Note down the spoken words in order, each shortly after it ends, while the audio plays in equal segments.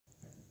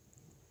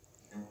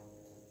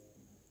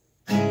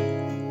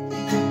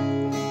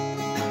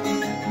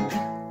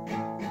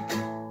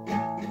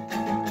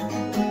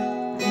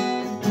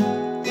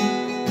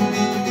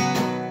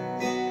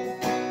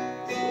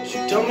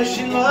me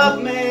she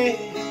loved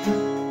me.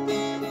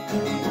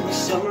 The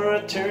summer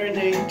I turned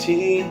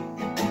 18.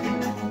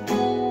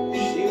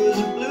 She was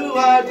a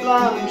blue-eyed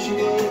blonde, she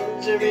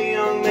was every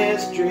young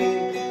man's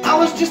dream. I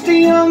was just a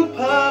young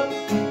pup,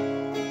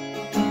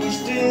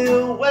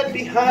 still wet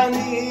behind the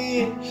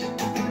ears,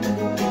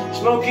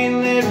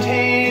 smoking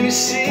left-handed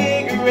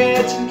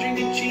cigarettes and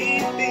drinking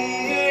cheap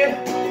beer.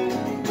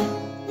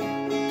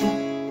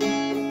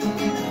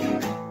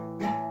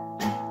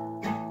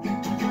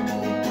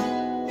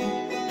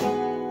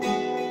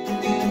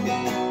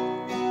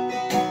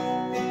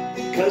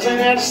 Cause I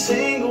had a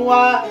single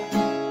wife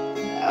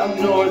out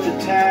north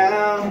of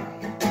town.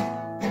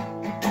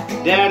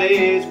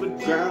 Daddies would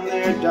ground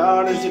their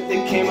daughters if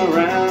they came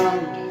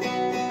around.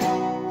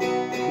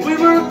 We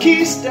were a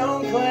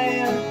Keystone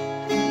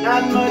Clan,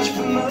 not much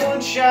for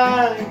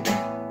moonshine.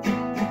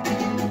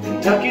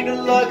 Kentucky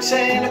Deluxe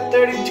and a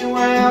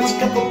 32-ounce,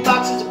 couple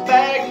boxes of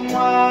bagged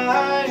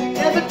wine.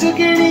 Never took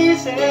it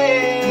easy,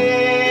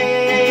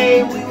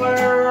 we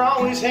were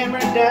always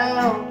hammered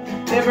down.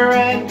 Never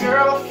had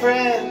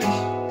girlfriends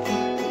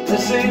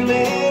unless they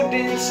lived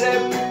in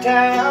separate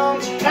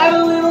towns. Had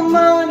a little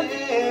money,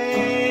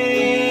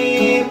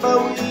 but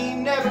we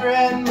never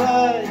had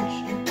much.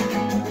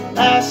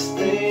 Last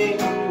thing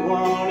we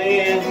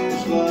wanted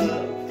was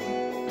love.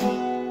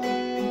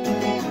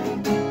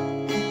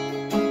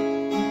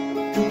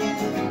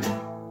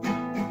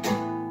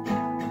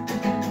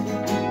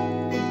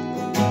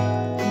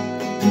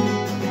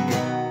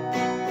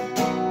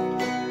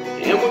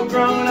 And we're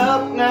grown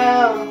up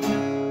now,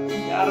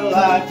 got a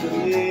life to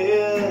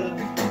live.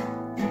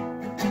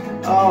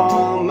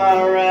 All my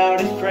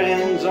rowdy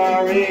friends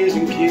are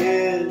raising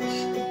kids.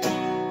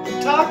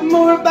 Talk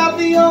more about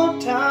the old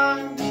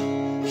times,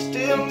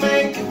 still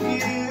make a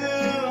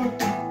few.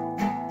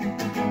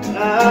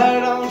 I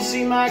don't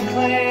see my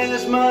clan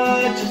as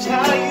much as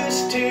I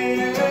used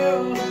to.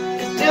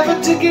 Never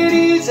took it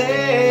easy,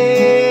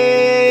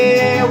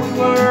 we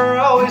were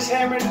always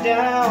hammered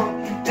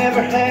down.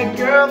 Never had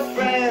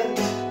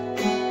girlfriends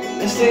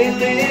unless they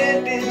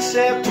lived in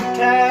separate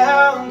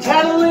towns.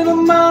 Had a little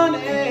money,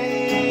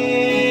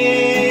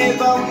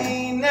 but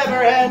we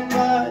never had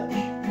much.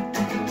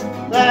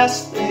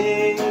 Last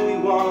thing we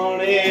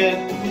wanted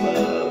was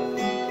love.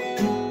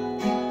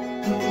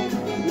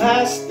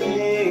 Last